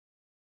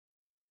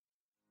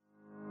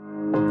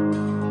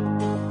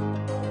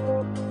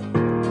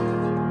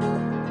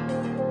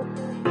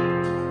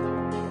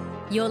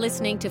You're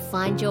listening to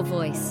Find Your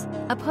Voice,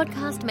 a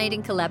podcast made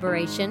in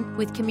collaboration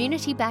with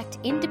community-backed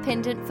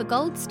independent for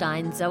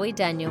Goldstein, Zoe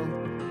Daniel.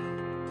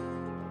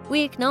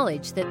 We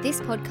acknowledge that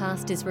this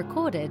podcast is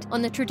recorded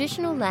on the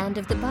traditional land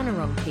of the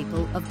Bunurong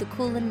people of the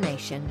Kulin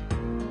Nation.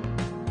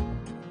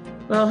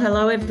 Well,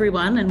 hello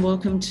everyone and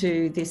welcome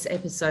to this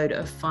episode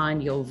of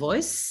Find Your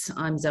Voice.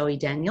 I'm Zoe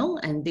Daniel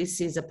and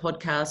this is a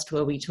podcast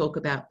where we talk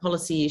about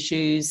policy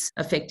issues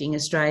affecting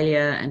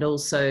Australia and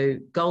also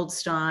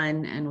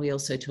Goldstein, and we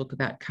also talk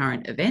about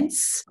current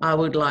events. I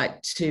would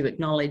like to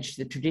acknowledge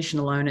the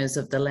traditional owners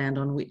of the land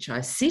on which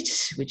I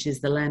sit, which is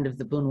the land of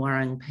the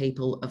Bunurong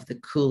people of the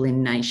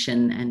Kulin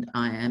Nation, and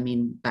I am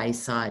in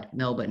Bayside,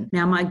 Melbourne.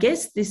 Now, my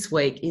guest this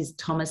week is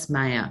Thomas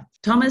Mayo.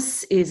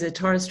 Thomas is a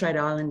Torres Strait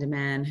Islander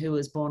man who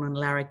was born on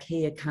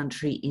Larrakia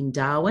country in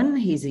Darwin.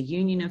 He's a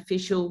union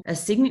official, a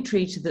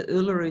signatory to the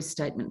Uluru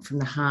Statement from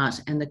the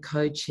Heart, and the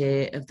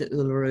co-chair of the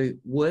Uluru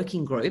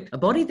Working Group, a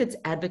body that's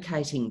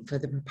advocating for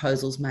the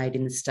proposals made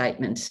in the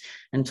statement.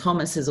 And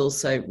Thomas has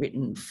also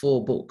written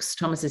 4 books.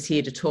 Thomas is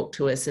here to talk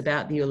to us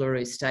about the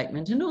Uluru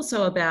Statement and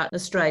also about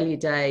Australia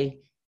Day,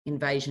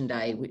 Invasion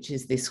Day, which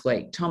is this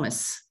week.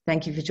 Thomas,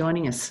 thank you for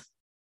joining us.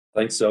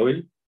 Thanks,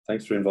 Zoe.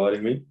 Thanks for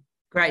inviting me.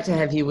 Great to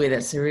have you with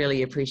us. I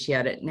really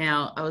appreciate it.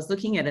 Now, I was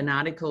looking at an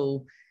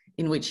article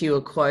in which you were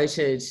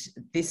quoted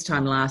this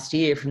time last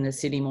year from the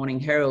Sydney Morning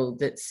Herald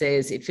that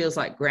says it feels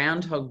like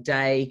Groundhog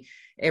Day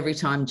every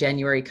time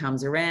January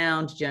comes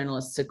around.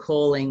 Journalists are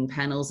calling,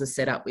 panels are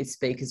set up with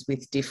speakers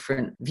with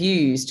different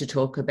views to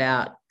talk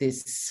about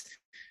this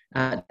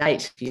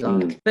date, if you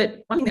like.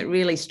 But one thing that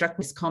really struck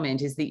me, this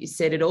comment, is that you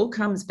said it all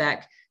comes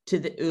back to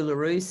the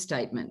Uluru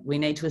Statement. We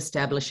need to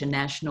establish a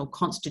national,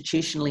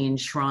 constitutionally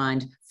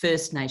enshrined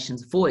First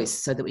Nations voice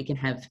so that we can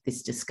have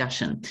this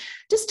discussion.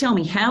 Just tell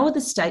me, how are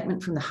the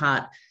Statement from the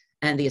Heart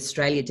and the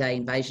Australia Day,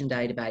 Invasion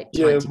Day debate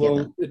tied together?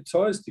 Well, it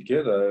ties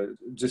together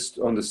just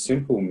on the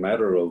simple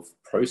matter of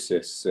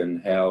process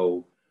and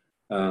how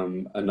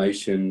a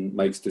nation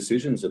makes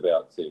decisions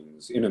about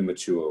things in a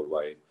mature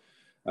way.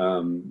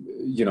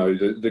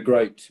 The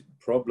great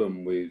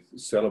problem with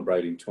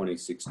celebrating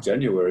 26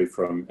 January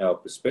from our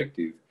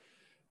perspective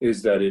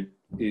is that it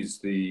is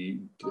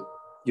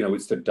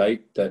it's the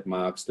date that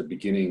marks the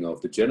beginning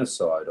of the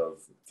genocide of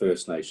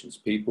First Nations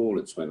people.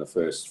 It's when the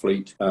first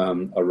fleet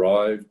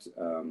arrived,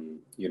 and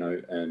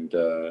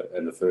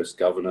the first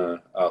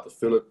governor, Arthur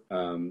Phillip,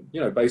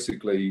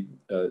 basically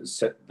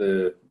set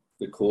the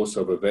course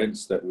of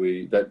events that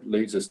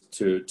leads us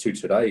to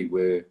today,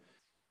 where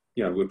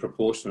we're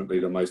proportionately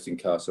the most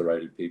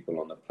incarcerated people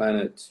on the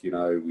planet.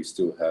 We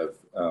still have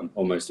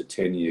almost a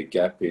 10-year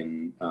gap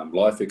in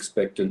life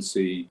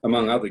expectancy,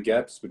 among other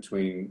gaps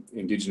between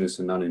Indigenous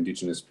and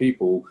non-Indigenous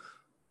people,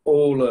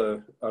 all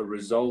a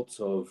result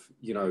of,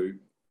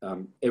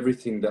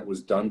 everything that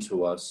was done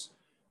to us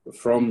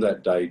from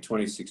that day,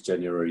 26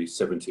 January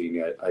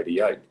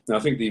 1788. Now, I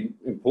think the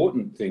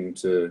important thing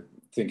to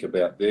think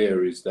about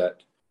there is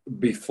that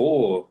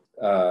before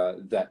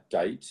that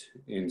date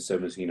in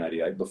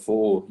 1788,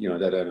 before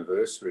that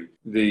anniversary,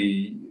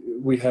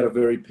 we had a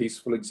very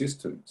peaceful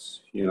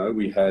existence.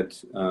 We had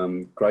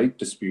great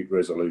dispute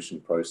resolution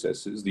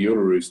processes. The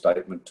Uluru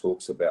Statement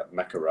talks about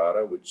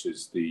Makarrata, which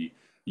is the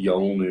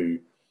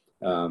Yolngu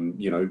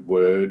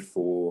word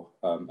for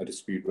a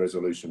dispute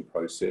resolution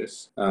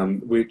process,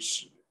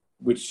 which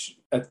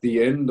at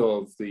the end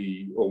of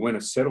when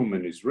a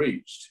settlement is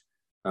reached,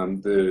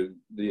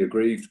 the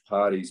aggrieved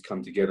parties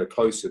come together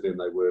closer than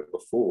they were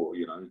before.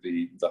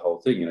 The whole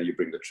thing. You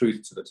bring the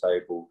truth to the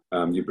table.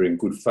 You bring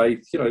good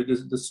faith.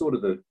 There's sort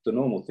of the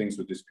normal things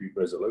with dispute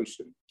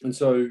resolution. And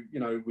so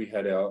we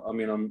had I'm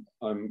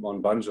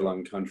on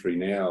Bundjalung country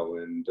now,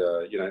 and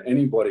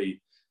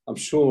anybody, I'm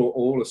sure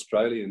all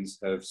Australians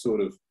have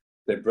sort of,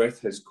 their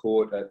breath has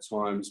caught at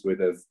times where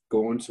they've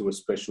gone to a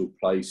special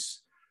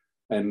place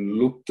and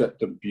looked at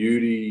the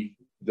beauty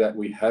that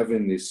we have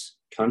in this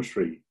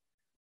country,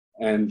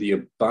 and the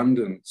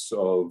abundance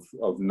of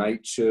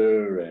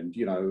nature and,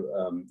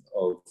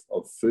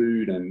 of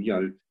food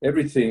and,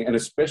 everything. And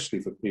especially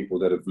for people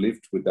that have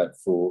lived with that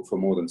for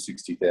more than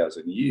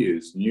 60,000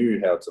 years,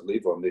 knew how to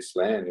live on this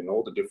land in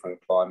all the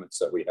different climates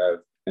that we have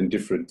and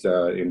different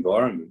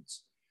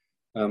environments.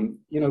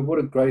 What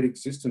a great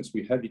existence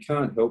we have. You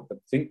can't help but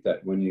think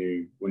that when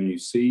you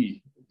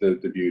see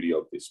the beauty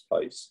of this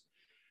place.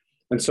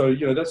 And so,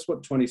 that's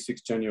what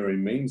 26 January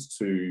means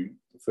to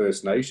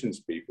First Nations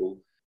people.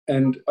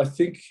 And I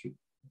think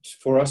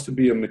for us to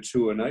be a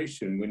mature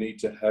nation, we need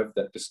to have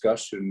that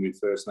discussion with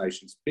First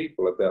Nations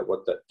people about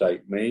what that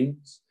date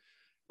means.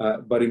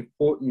 But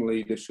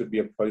importantly, there should be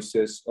a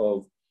process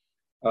of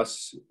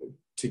us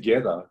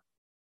together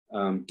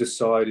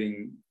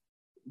deciding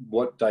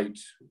what date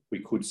we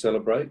could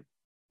celebrate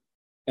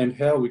and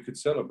how we could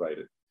celebrate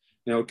it.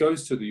 Now, it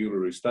goes to the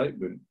Uluru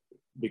Statement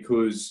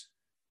because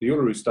the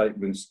Uluru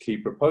Statement's key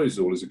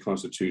proposal is a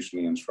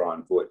constitutionally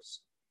enshrined voice.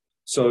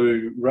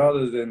 So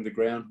rather than the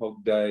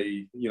Groundhog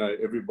Day,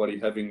 everybody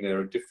having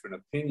their different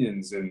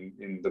opinions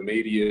in the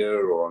media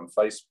or on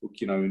Facebook,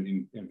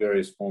 in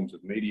various forms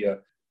of media,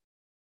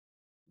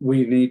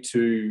 we need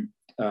to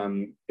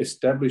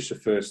establish a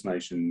First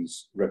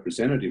Nations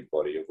representative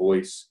body, a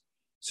voice,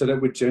 so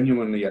that we're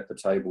genuinely at the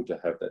table to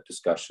have that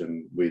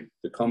discussion with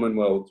the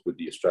Commonwealth, with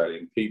the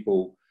Australian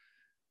people,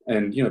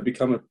 and, you know,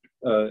 become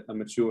a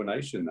mature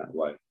nation that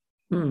way.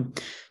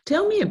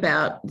 Tell me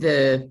about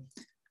the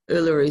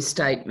Uluru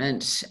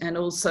Statement and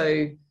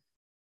also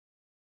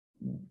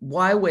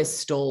why we're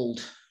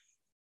stalled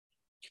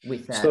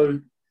with that.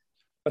 So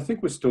I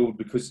think we're stalled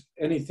because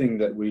anything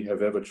that we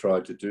have ever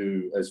tried to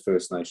do as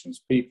First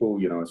Nations people,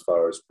 you know, as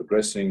far as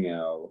progressing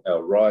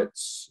our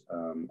rights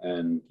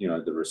and, you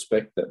know, the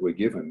respect that we're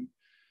given,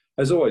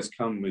 has always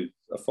come with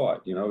a fight.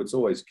 You know, it's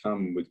always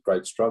come with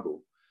great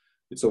struggle.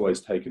 It's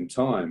always taken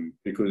time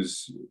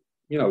because,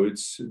 you know,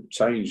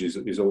 change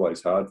is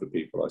always hard for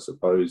people, I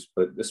suppose,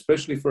 but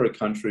especially for a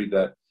country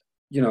that,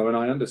 you know, and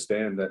I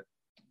understand that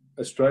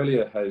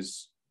Australia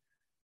has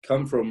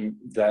come from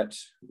that,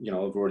 you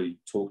know, I've already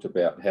talked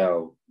about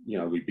how, you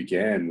know, we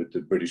began with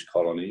the British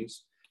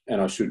colonies. And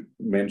I should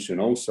mention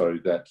also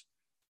that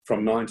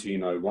from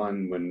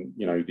 1901, when,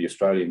 you know, the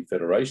Australian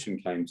Federation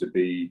came to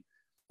be,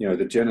 you know,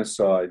 the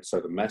genocide, so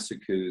the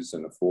massacres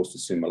and the forced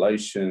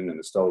assimilation and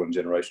the stolen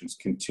generations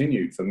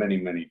continued for many,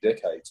 many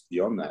decades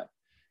beyond that,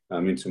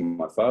 into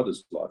my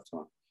father's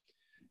lifetime.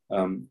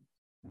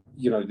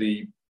 You know,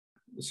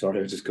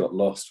 sorry, I just got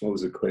lost. What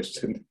was the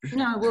question?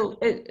 No, well,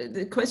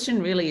 the question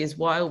really is,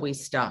 why are we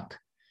stuck?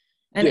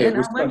 And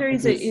I wonder,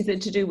 is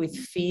it to do with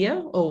fear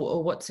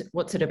or what's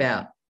it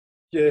about?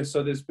 Yeah,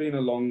 so there's been a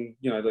long,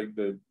 you know, like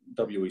the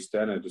W.E.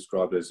 Stanner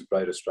described it as a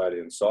great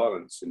Australian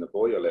silence in the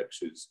Boyer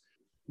lectures.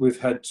 We've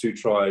had to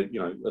try, you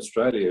know,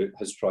 Australia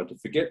has tried to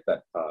forget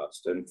that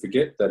past and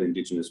forget that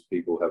Indigenous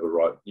people have a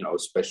right, you know, a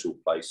special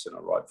place and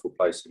a rightful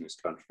place in this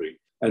country.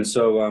 And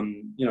so,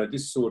 you know,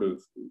 this sort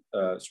of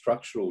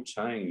structural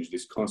change,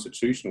 this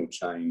constitutional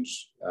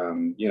change,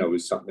 you know,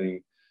 is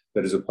something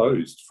that is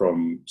opposed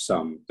from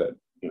some that,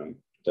 you know,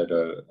 that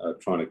are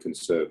trying to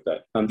conserve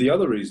that. The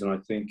other reason, I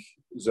think,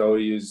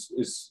 Zoe,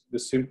 is the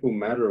simple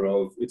matter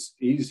of it's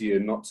easier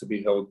not to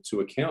be held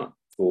to account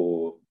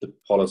for the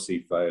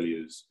policy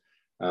failures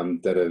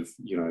that have,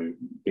 you know,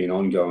 been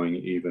ongoing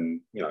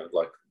even, you know,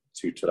 like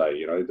to today.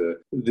 You know,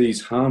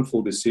 these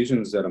harmful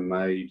decisions that are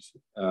made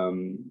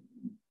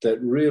that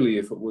really,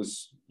 if it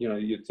was, you know,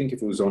 you'd think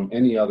if it was on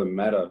any other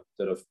matter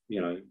that, you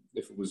know,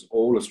 if it was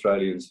all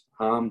Australians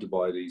harmed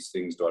by these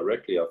things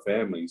directly, our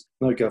families,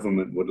 no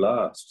government would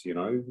last, you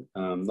know,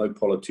 no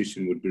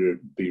politician would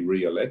be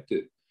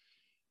re-elected.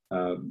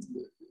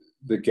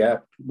 The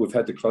Gap, we've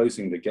had the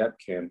Closing the Gap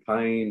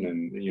campaign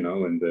and, you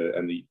know, and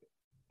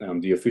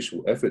the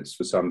official efforts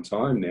for some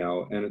time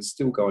now, and it's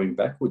still going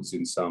backwards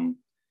in some,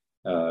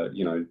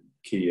 you know,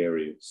 key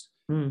areas.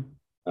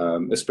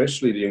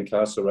 Especially the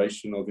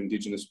incarceration of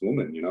Indigenous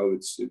women. You know,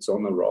 it's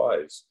on the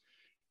rise.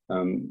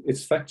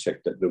 It's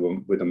fact-checked that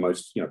we're the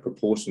most, you know,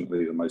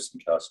 proportionately the most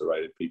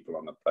incarcerated people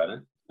on the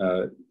planet.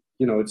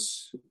 You know,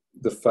 it's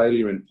the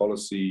failure in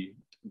policy,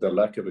 the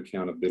lack of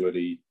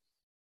accountability.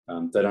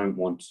 They don't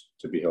want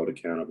to be held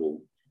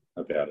accountable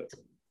about it.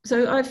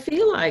 So I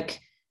feel like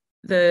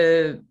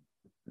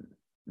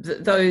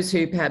those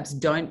who perhaps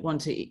don't want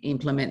to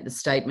implement the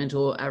statement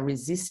or are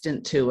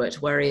resistant to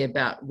it worry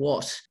about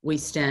what we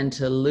stand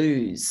to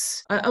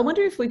lose. I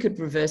wonder if we could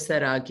reverse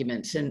that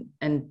argument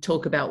and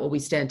talk about what we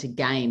stand to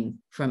gain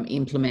from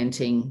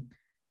implementing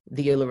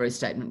the Uluru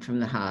Statement from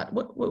the Heart.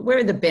 Where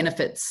are the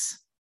benefits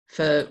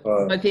for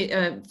both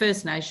the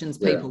First Nations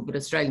people, but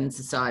Australian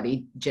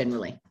society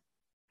generally?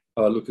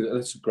 Look,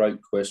 that's a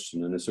great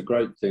question, and it's a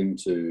great thing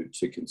to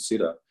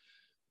consider.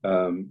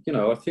 You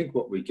know, I think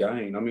what we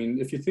gain, I mean,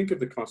 if you think of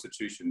the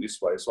Constitution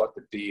this way, it's like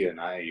the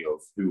DNA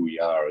of who we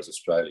are as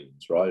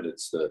Australians, right?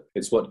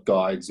 It's what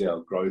guides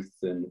our growth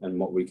and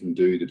what we can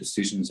do, the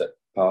decisions that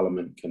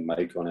Parliament can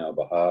make on our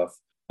behalf.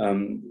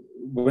 And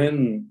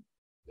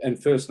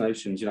First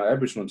Nations, you know,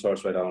 Aboriginal and Torres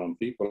Strait Islander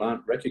people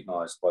aren't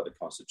recognised by the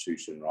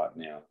Constitution right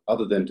now,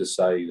 other than to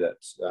say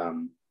that,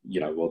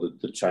 you know, well,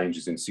 the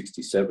changes in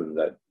 67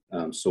 that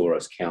saw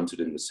us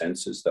counted in the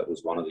census, that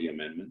was one of the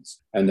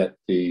amendments, and that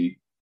the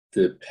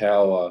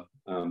power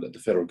that the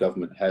federal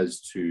government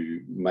has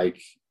to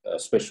make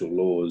special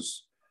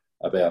laws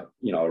about,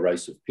 you know, a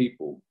race of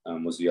people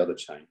was the other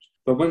change.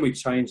 But when we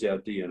change our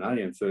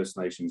DNA and First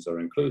Nations are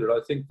included, I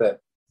think that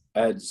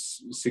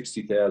adds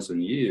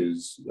 60,000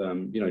 years,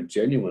 you know,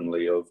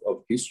 genuinely of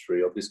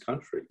history of this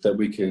country, that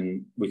we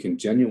can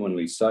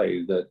genuinely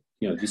say that,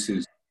 you know, this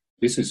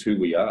is who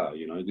we are.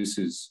 You know, this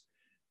is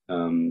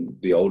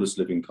the oldest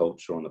living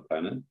culture on the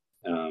planet,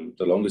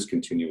 the longest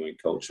continuing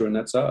culture, and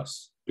that's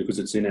us, because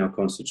it's in our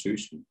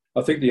Constitution.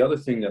 I think the other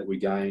thing that we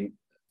gain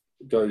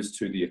goes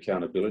to the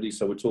accountability.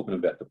 So we're talking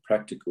about the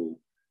practical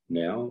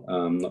now,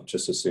 not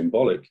just the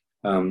symbolic,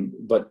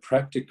 but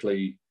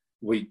practically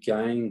we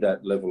gain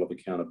that level of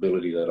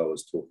accountability that I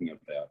was talking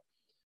about.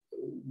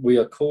 We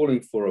are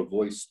calling for a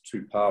voice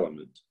to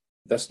Parliament.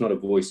 That's not a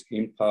voice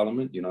in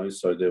Parliament, you know,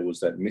 so there was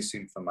that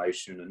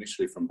misinformation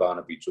initially from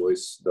Barnaby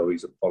Joyce, though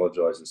he's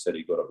apologised and said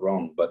he got it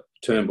wrong, but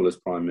Turnbull as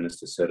Prime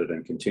Minister said it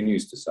and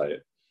continues to say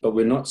it. But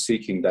we're not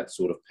seeking that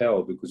sort of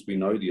power because we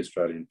know the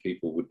Australian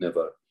people would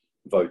never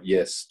vote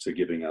yes to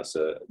giving us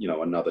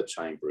another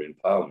chamber in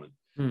Parliament.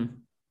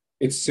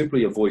 It's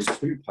simply a voice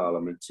to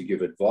Parliament to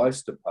give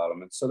advice to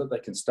Parliament so that they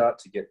can start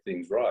to get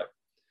things right.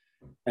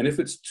 And if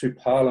it's to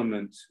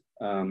Parliament,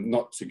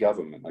 not to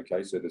government,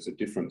 okay, so there's a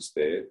difference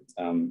there.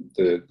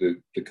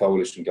 The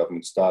coalition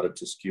government started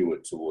to skew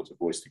it towards a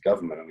voice to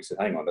government, and we said,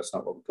 hang on, that's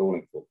not what we're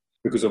calling for.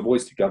 Because a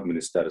voice to government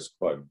is status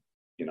quo.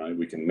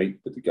 We can meet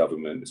with the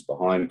government, it's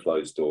behind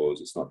closed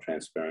doors, it's not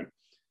transparent.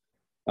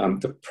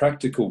 The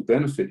practical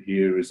benefit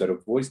here is that a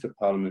voice to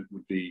Parliament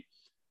would be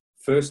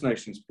First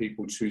Nations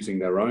people choosing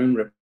their own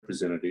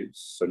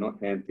representatives, so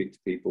not handpicked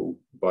people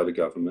by the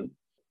government.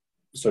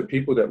 So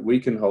people that we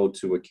can hold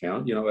to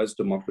account, as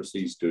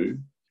democracies do,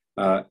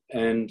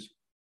 and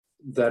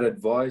that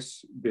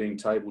advice being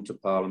tabled to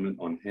Parliament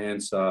on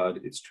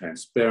Hansard, it's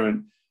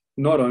transparent,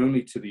 not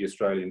only to the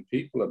Australian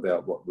people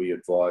about what we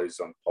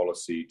advise on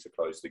policy to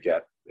close the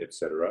gap,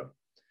 etc.,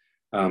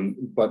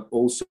 but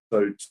also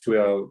to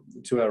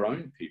our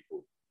own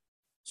people,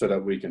 so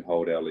that we can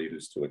hold our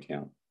leaders to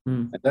account.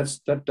 And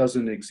that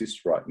doesn't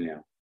exist right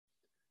now.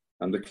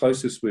 And the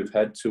closest we've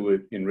had to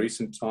it in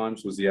recent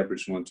times was the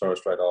Aboriginal and Torres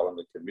Strait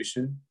Islander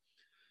Commission.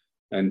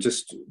 And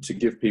just to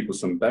give people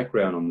some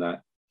background on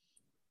that,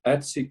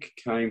 ATSIC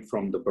came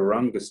from the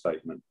Barunga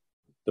Statement.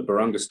 The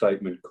Barunga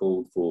Statement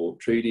called for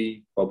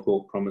treaty. Bob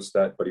Hawke promised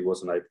that, but he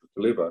wasn't able to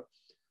deliver.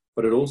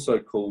 But it also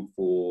called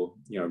for,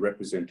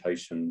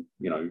 representation,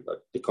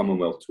 the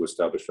Commonwealth to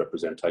establish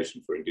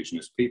representation for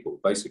Indigenous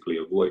people, basically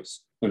a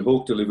voice. And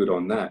Hawke delivered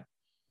on that.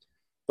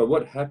 But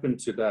what happened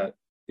to that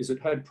is it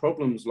had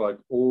problems like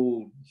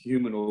all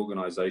human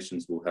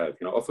organisations will have.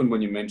 Often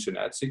when you mention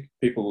ATSIC,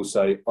 people will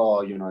say,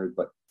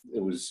 but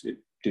it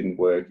didn't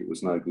work, it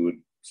was no good,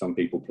 some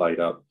people played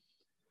up.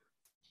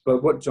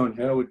 But what John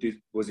Howard did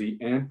was he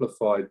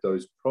amplified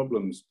those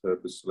problems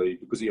purposely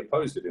because he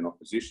opposed it in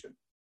opposition.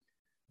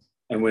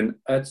 And when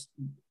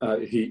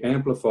he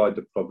amplified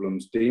the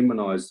problems,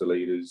 demonised the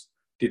leaders,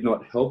 did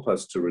not help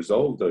us to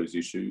resolve those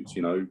issues,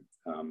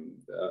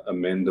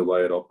 amend the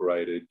way it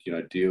operated,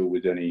 deal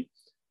with any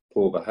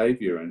poor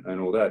behaviour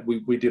and all that.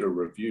 We did a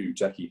review,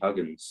 Jackie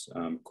Huggins,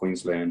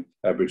 Queensland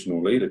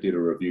Aboriginal leader, did a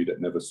review that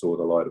never saw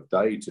the light of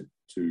day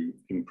to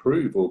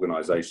improve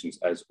organisations,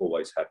 as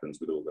always happens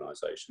with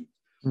organisations,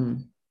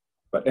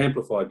 but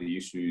amplified the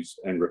issues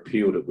and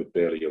repealed it with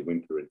barely a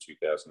whimper in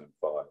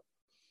 2005.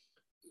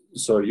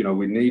 So,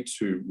 we need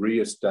to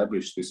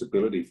re-establish this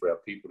ability for our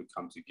people to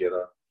come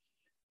together,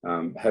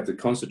 have the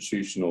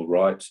constitutional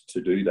right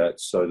to do that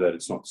so that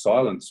it's not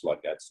silenced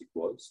like ATSIC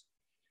was,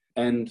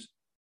 and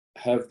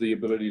have the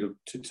ability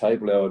to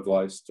table our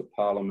advice to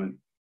Parliament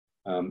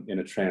in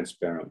a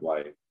transparent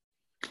way.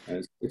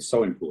 And it's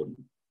so important.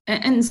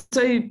 And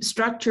so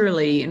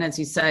structurally, and as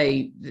you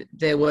say,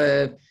 there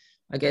were,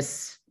 I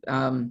guess,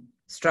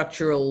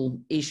 structural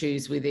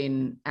issues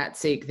within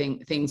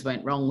ATSIC. Things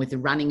went wrong with the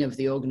running of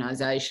the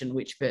organisation,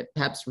 which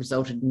perhaps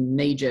resulted in a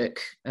knee-jerk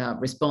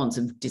response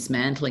of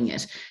dismantling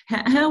it.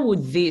 How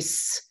would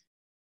this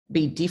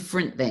be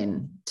different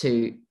then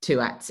to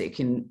ATSIC?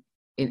 And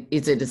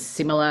is it a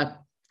similar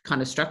kind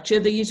of structure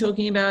that you're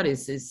talking about?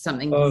 Is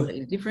something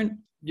completely different?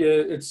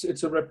 Yeah,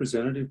 it's a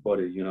representative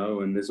body,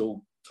 and there's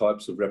all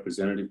types of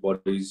representative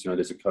bodies.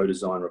 There's a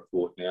co-design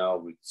report now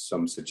with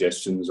some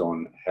suggestions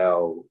on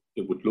how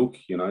it would look,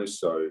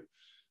 so,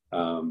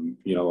 a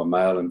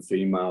male and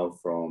female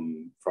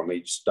from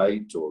each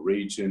state or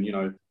region,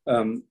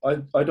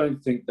 I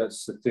don't think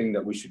that's the thing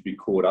that we should be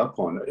caught up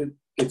on.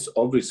 It's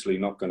obviously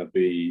not going to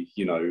be,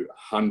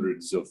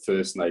 hundreds of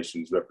First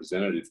Nations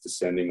representatives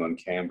descending on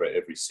Canberra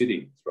every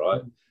sitting,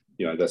 right?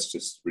 That's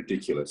just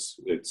ridiculous.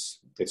 It's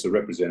a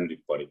representative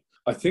body.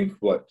 I think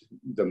what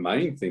the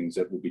main things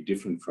that will be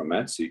different from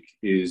ATSIC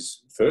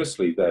is,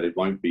 firstly, that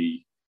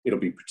it'll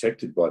be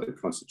protected by the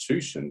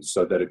Constitution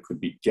so that it could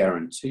be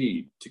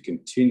guaranteed to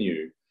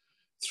continue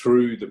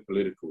through the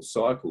political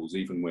cycles,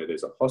 even where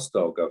there's a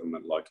hostile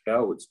government like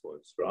Howard's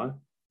was, right?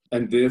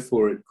 And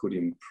therefore it could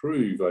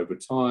improve over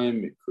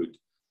time. It could,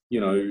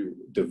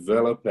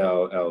 develop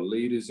our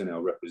leaders and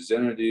our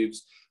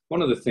representatives.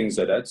 One of the things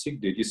that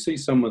ATSIC did, you see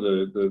some of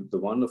the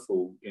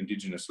wonderful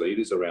Indigenous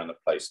leaders around the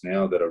place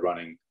now that are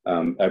running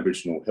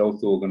Aboriginal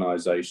health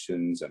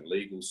organisations and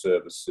legal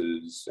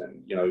services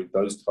and,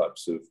 those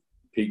types of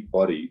peak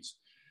bodies,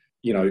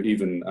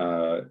 even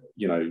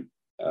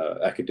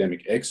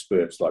academic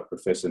experts like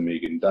Professor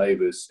Megan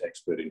Davis,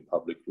 expert in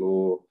public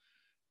law.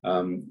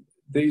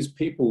 These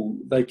people,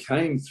 they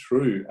came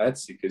through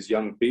ATSIC as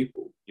young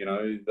people.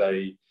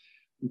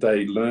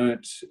 They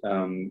learnt,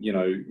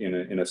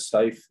 in a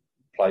safe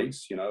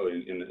place, in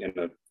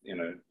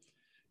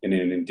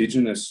an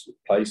Indigenous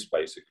place,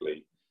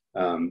 basically,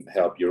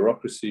 how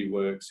bureaucracy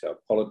works, how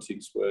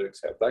politics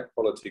works, how black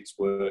politics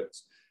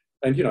works,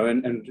 and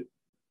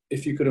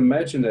if you could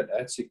imagine that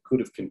ATSIC could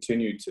have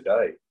continued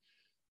today,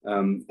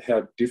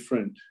 how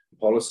different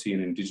policy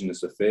in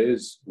Indigenous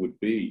affairs would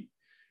be,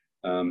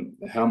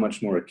 how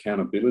much more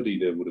accountability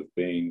there would have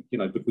been,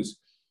 because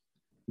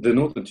the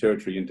Northern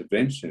Territory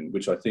intervention,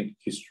 which I think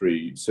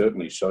history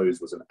certainly shows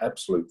was an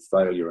absolute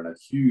failure and a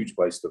huge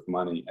waste of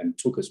money and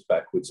took us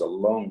backwards a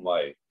long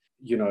way,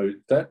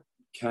 that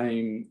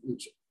came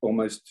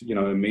almost,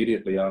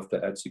 immediately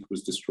after ATSIC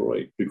was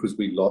destroyed, because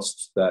we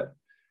lost that,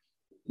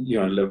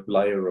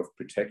 layer of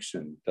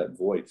protection, that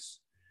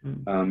voice.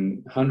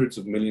 Hundreds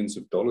of millions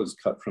of dollars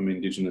cut from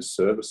Indigenous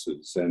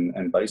services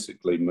and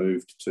basically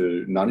moved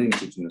to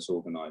non-Indigenous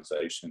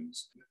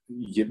organisations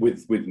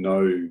with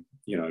no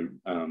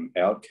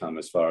outcome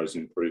as far as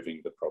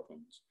improving the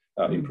problems,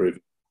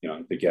 improving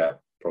the gap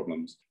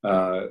problems.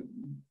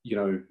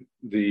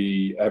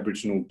 The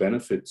Aboriginal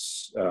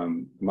benefits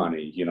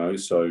money,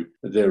 so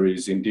there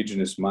is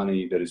Indigenous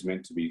money that is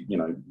meant to be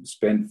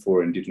spent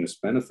for Indigenous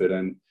benefit,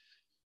 and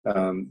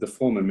the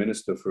former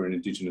Minister for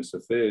Indigenous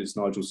Affairs,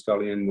 Nigel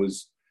Scullion,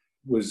 was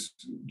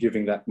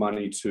giving that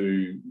money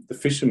to the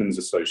Fishermen's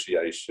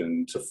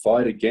Association to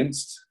fight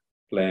against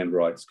land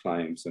rights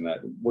claims, and that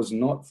was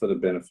not for the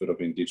benefit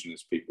of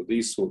Indigenous people.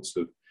 These sorts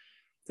of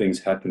things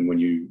happen when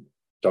you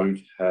don't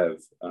have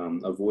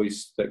a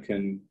voice that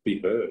can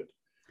be heard.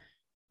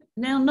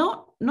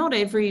 Now, not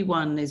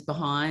everyone is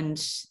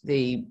behind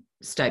the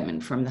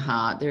statement from the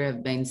heart. There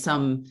have been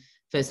some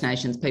First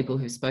Nations people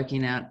who've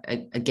spoken out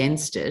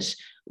against it.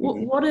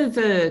 What are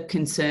the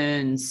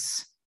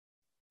concerns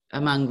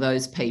among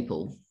those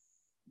people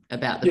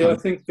about the? Yeah, I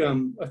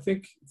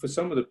think for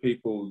some of the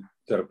people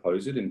that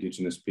oppose it,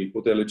 Indigenous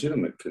people, they're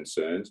legitimate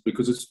concerns,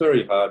 because it's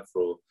very hard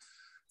for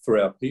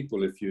our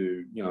people, if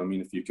you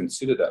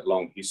consider that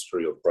long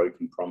history of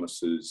broken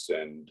promises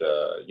and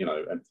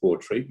poor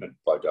treatment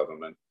by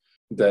government,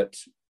 that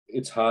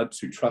it's hard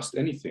to trust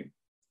anything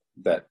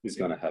that is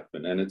going to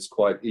happen. And it's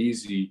quite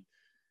easy.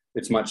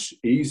 It's much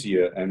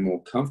easier and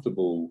more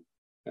comfortable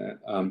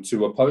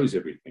to oppose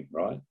everything,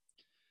 right?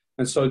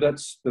 And so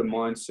that's the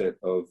mindset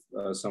of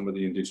some of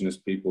the Indigenous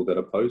people that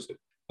oppose it.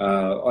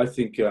 I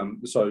think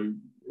so.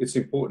 It's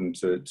important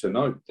to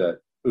note that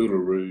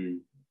Uluru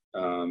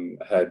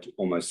had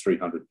almost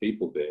 300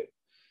 people there.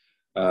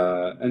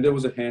 And there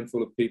was a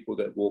handful of people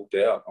that walked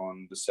out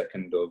on the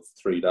second of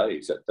 3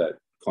 days at that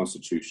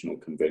constitutional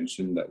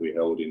convention that we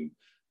held in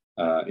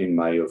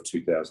Mayo of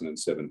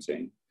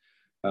 2017.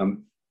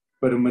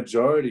 But a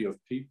majority of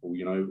people,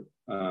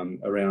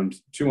 around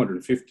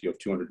 250 of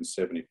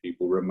 270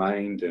 people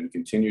remained and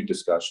continued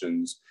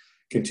discussions,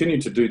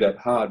 continued to do that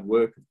hard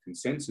work of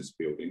consensus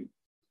building.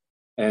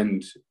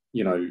 And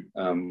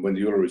when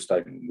the Uluru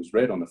Statement was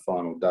read on the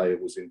final day, it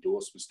was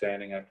endorsed with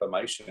standing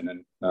acclamation.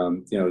 And,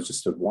 it was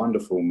just a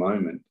wonderful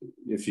moment.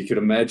 If you could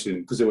imagine,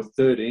 because there were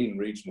 13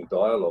 regional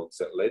dialogues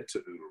that led to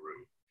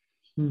Uluru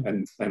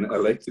and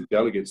elected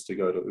delegates to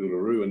go to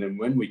Uluru. And then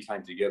when we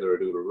came together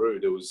at Uluru,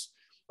 there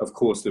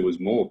was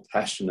more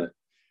passionate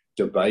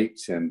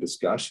debate and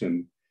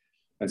discussion.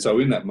 And so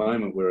in that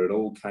moment where it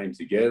all came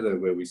together,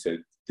 where we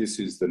said, this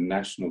is the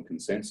national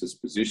consensus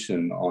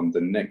position on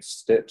the next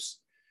steps,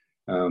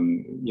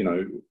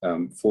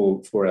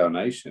 for our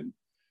nation,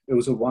 it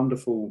was a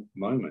wonderful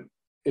moment.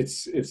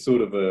 It's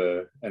sort of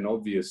an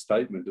obvious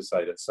statement to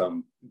say that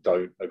some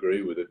don't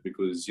agree with it,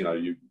 because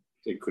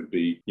it could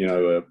be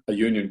a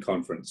union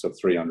conference of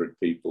 300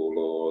 people,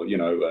 or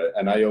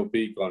an ALP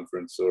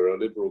conference or a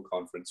Liberal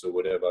conference or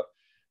whatever,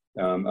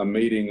 a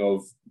meeting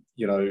of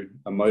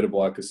a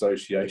motorbike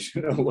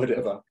association or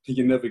whatever.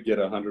 You never get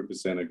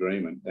 100%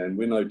 agreement, and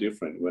we're no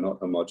different. We're not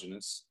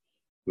homogenous.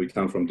 We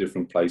come from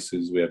different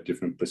places. We have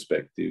different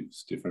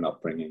perspectives, different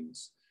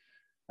upbringings.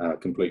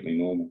 Completely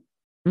normal.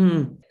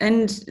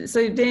 And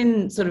so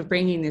then, sort of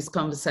bringing this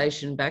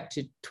conversation back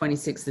to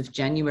 26th of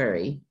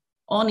January,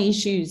 on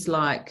issues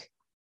like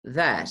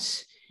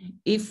that,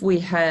 if we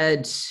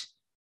had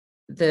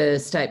the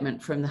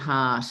statement from the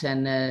heart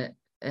and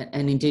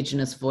an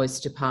Indigenous voice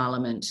to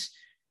Parliament,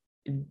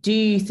 do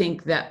you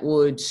think that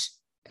would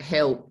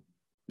help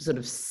sort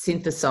of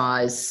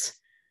synthesise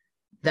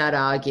that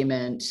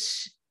argument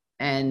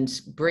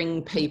and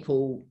bring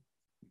people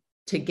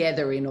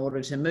together in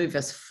order to move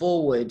us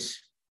forward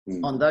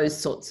on those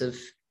sorts of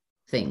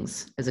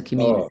things as a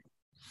community? Oh,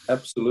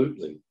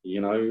 absolutely.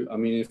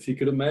 If you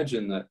could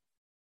imagine that,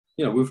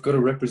 we've got a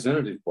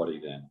representative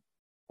body then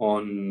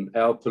on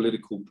our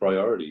political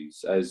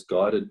priorities as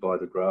guided by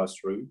the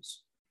grassroots.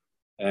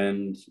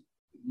 And,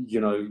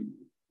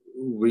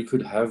 we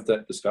could have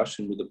that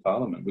discussion with the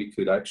Parliament. We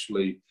could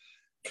actually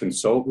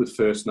consult with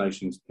First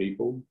Nations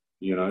people.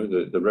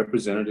 The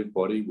representative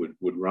body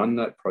would run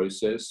that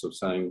process of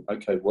saying,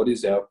 okay, what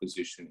is our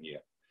position here?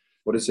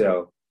 What is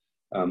our,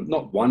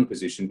 not one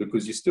position,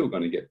 because you're still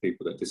going to get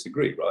people that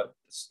disagree, right?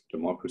 It's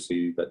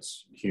democracy,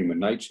 that's human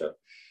nature.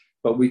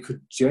 But we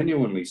could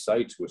genuinely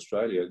say to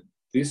Australia,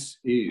 this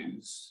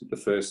is the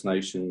First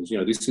Nations,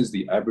 this is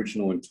the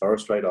Aboriginal and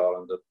Torres Strait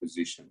Islander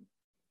position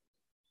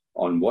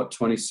on what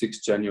 26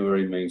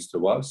 January means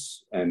to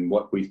us and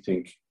what we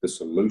think the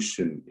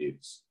solution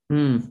is.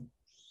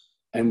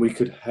 And we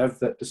could have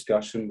that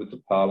discussion with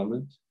the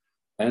Parliament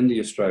and the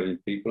Australian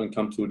people and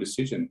come to a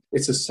decision.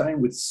 It's the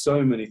same with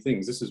so many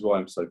things. This is why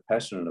I'm so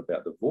passionate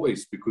about the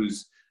voice,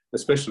 because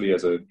especially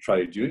as a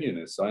trade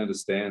unionist, I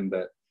understand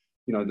that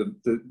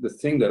the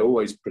thing that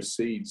always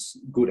precedes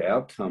good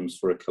outcomes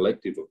for a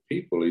collective of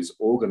people is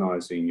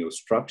organising your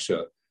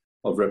structure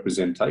of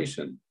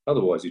representation.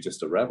 Otherwise, you're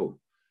just a rabble.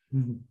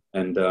 Mm-hmm.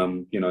 And,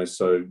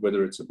 so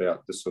whether it's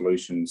about the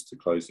solutions to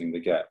closing the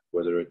gap,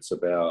 whether it's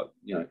about,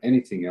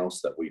 anything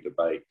else that we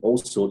debate, all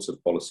sorts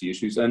of policy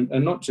issues, and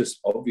not just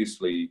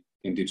obviously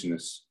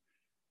Indigenous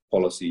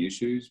policy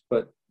issues,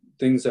 but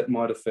things that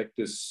might affect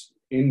us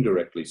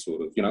indirectly,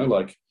 sort of,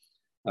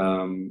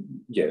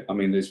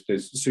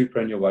 there's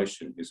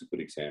superannuation is a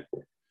good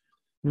example.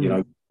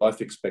 Mm.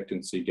 Life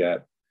expectancy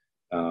gap.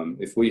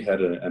 If we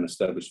had an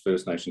established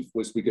First Nations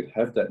voice, we could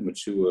have that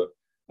mature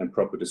and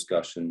proper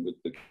discussion with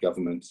the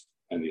government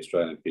and the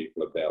Australian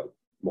people about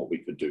what we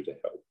could do to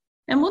help.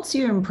 And what's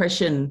your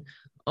impression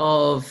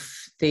of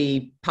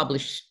the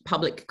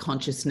public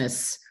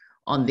consciousness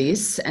on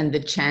this and the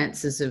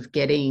chances of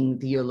getting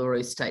the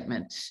Uluru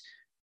Statement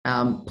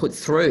put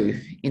through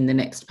in the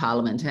next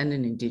Parliament and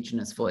an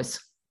Indigenous voice?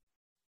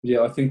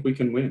 Yeah, I think we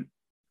can win.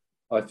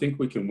 I think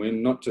we can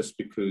win, not just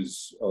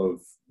because of,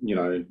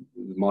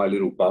 my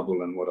little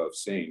bubble and what I've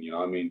seen.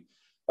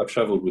 I've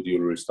travelled with the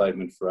Uluru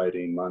Statement for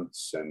 18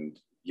 months and,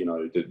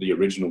 the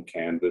original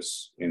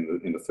canvas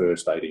in the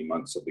first 18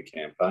 months of the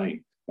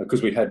campaign.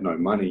 Because we had no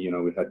money,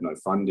 we had no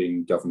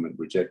funding, government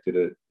rejected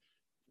it,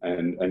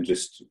 and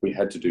just we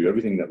had to do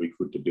everything that we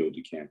could to build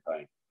the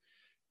campaign.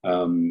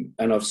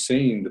 And I've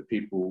seen the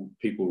people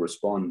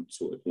respond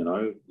to it,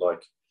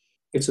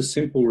 it's a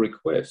simple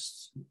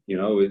request.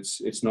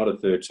 It's not a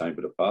third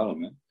chamber to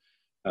Parliament.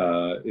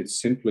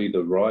 It's simply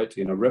the right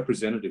in a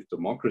representative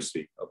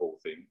democracy, of all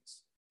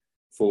things,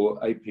 for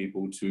a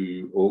people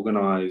to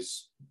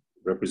organise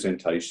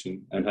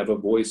representation and have a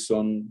voice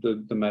on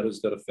the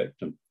matters that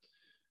affect them.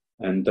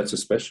 And that's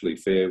especially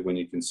fair when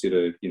you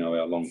consider,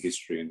 our long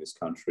history in this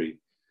country,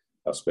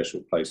 our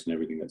special place and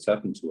everything that's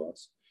happened to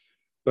us.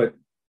 But,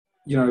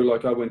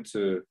 I went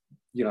to,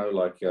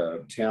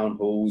 town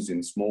halls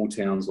in small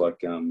towns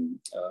like,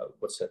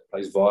 what's that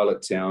place,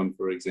 Violet Town,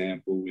 for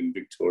example, in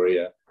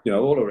Victoria.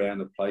 All around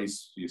the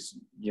place,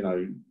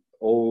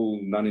 all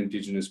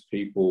non-Indigenous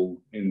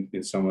people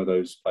in some of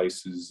those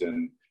places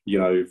and,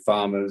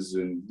 farmers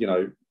and,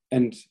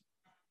 and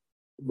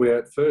where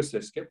at first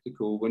they're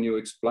sceptical, when you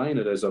explain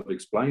it, as I've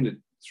explained it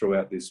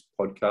throughout this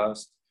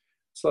podcast,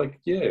 it's like,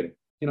 yeah,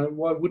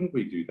 why wouldn't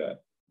we do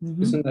that?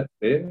 Mm-hmm. Isn't that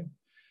fair?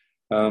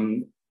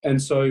 And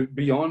so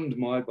beyond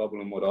my bubble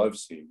and what I've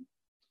seen,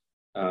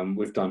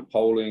 we've done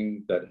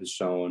polling that has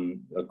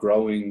shown a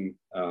growing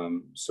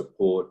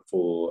support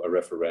for a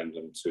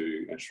referendum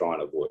to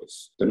enshrine a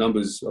voice. The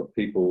numbers of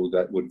people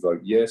that would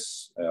vote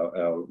yes,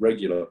 our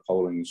regular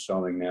polling is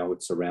showing now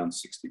it's around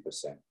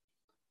 60%.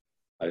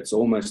 It's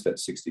almost at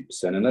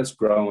 60%, and that's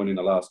grown in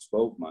the last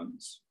 12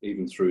 months,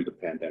 even through the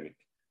pandemic.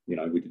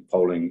 We did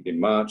polling in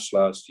March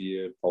last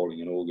year, polling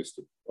in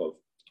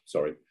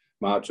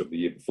March of the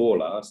year before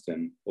last,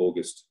 and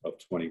August of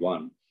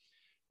 21.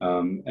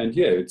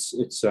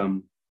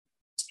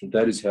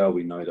 That is how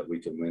we know that we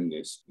can win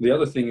this. The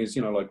other thing is,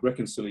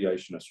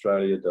 Reconciliation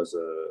Australia does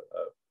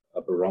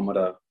a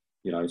barometer,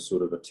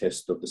 sort of a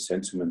test of the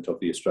sentiment of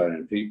the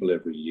Australian people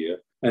every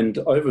year. And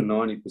over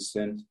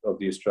 90% of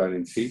the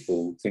Australian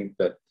people think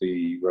that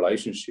the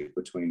relationship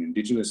between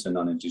Indigenous and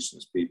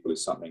non-Indigenous people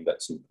is something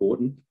that's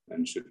important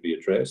and should be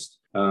addressed.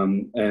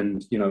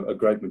 A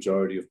great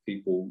majority of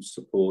people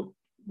support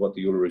what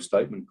the Uluru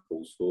Statement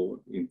calls for,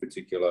 in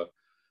particular,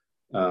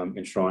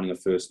 enshrining a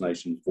First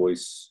Nations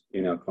voice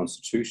in our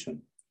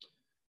constitution.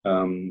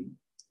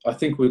 I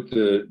think with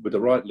the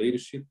right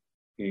leadership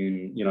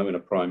in a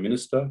Prime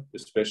Minister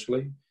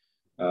especially,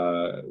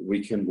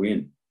 we can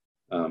win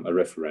a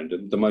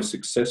referendum. The most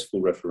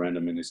successful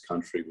referendum in this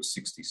country was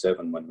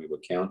 67 when we were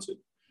counted.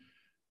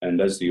 And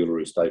as the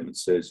Uluru Statement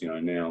says,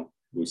 now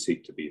we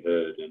seek to be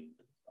heard, and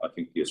I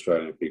think the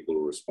Australian people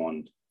will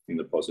respond in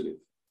the positive.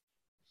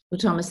 Well,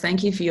 Thomas,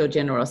 thank you for your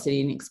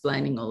generosity in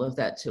explaining all of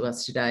that to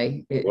us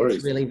today.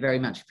 It's really very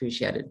much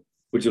appreciated.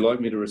 Would you like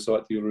me to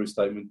recite the Uluru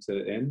Statement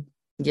to end?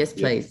 Yes,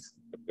 please.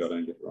 I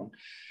don't get it wrong.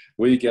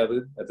 We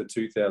gathered at the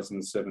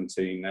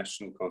 2017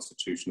 National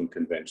Constitutional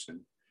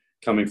Convention,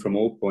 coming from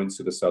all points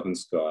of the southern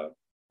sky,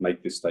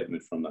 make this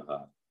statement from the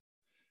heart.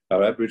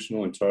 Our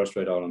Aboriginal and Torres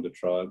Strait Islander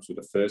tribes were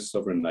the first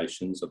sovereign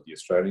nations of the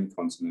Australian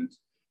continent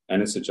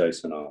and its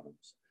adjacent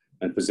islands,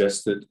 and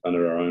possessed it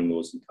under our own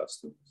laws and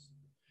customs.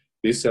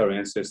 This our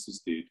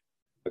ancestors did,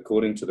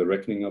 according to the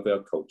reckoning of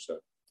our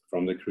culture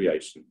from the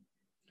creation,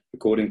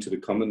 according to the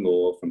common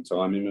law from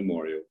time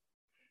immemorial,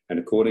 and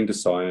according to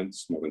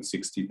science more than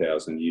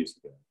 60,000 years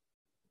ago.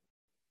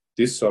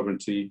 This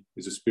sovereignty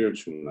is a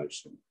spiritual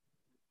notion,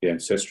 the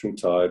ancestral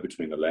tie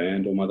between the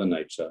land or Mother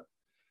Nature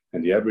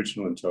and the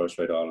Aboriginal and Torres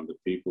Strait Islander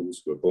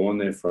peoples who were born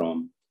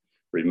therefrom,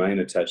 remain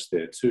attached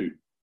thereto,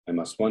 and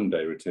must one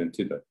day return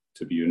thither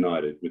to be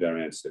united with our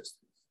ancestors.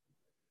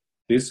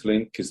 This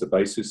link is the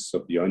basis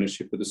of the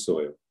ownership of the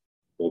soil,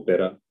 or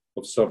better,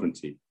 of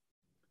sovereignty.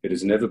 It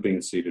has never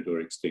been ceded or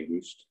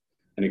extinguished,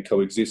 and it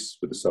coexists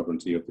with the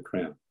sovereignty of the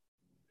Crown.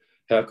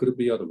 How could it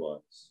be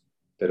otherwise,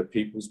 that a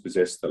peoples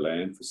possessed the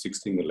land for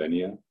 60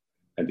 millennia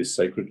and this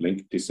sacred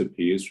link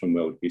disappears from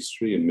world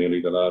history in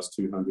merely the last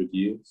 200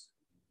 years?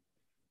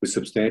 With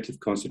substantive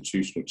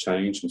constitutional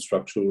change and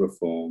structural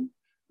reform,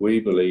 we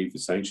believe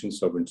this ancient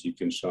sovereignty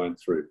can shine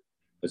through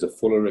as a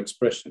fuller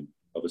expression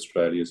of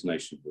Australia's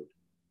nationhood.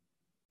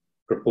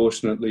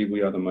 Proportionately,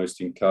 we are the most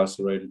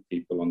incarcerated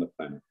people on the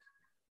planet.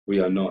 We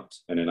are not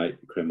an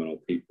innately criminal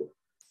people.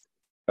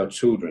 Our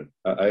children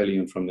are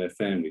alien from their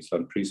families'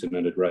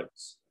 unprecedented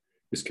rates.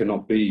 This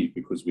cannot be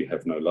because we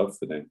have no love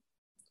for them.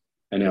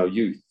 And our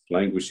youth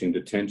languish in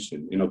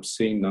detention in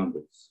obscene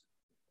numbers.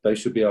 They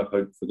should be our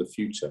hope for the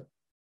future.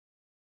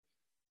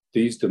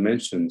 These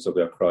dimensions of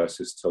our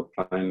crisis tell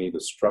plainly the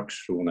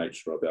structural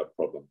nature of our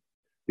problem.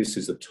 This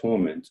is the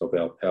torment of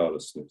our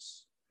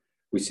powerlessness.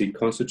 We seek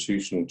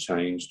constitutional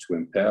change to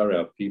empower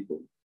our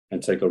people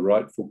and take a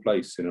rightful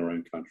place in our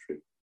own country.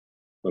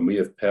 When we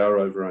have power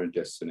over our own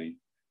destiny,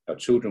 our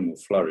children will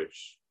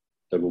flourish,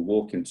 they will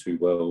walk in two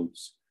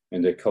worlds,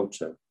 and their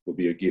culture will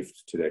be a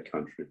gift to their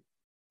country.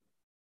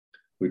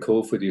 We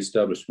call for the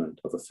establishment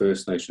of a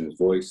First Nations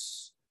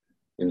voice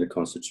in the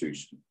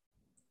Constitution.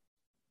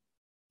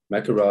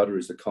 Makarrata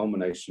is the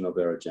culmination of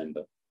our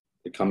agenda,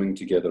 the coming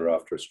together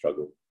after a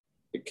struggle.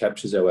 It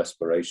captures our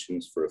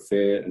aspirations for a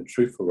fair and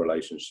truthful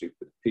relationship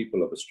with the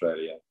people of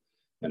Australia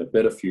and a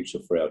better future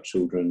for our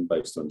children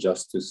based on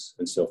justice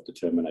and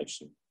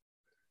self-determination.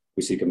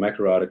 We seek a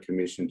Makarrata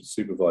Commission to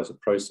supervise a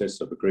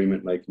process of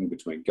agreement making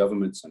between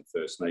governments and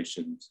First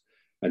Nations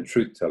and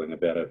truth-telling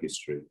about our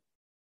history.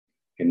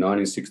 In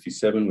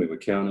 1967, we were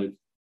counted.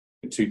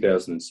 In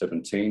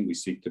 2017, we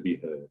seek to be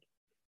heard.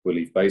 We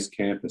leave base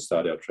camp and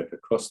start our trek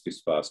across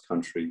this vast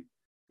country.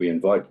 We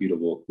invite you to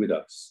walk with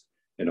us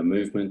in a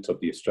movement of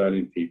the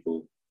Australian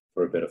people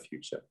for a better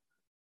future.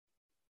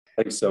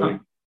 Thanks, Zoe.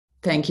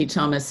 Thank you,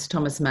 Thomas.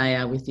 Thomas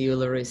Mayo with the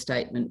Uluru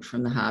Statement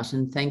from the Heart.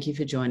 And thank you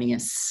for joining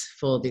us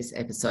for this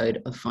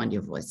episode of Find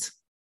Your Voice.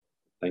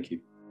 Thank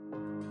you.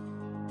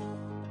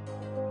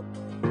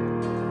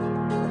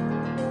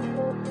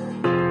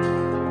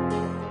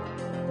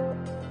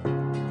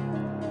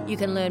 You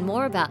can learn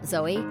more about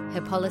Zoe,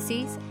 her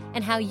policies,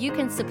 and how you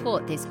can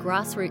support this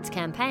grassroots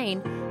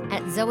campaign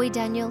at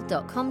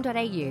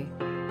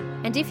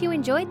zoedaniel.com.au. And if you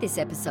enjoyed this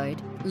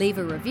episode, leave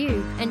a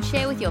review and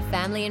share with your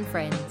family and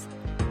friends.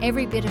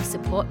 Every bit of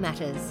support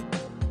matters.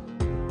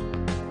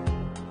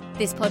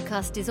 This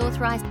podcast is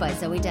authorised by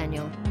Zoe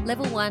Daniel,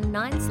 Level 1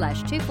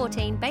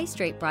 9/214 Bay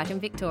Street, Brighton,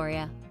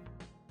 Victoria.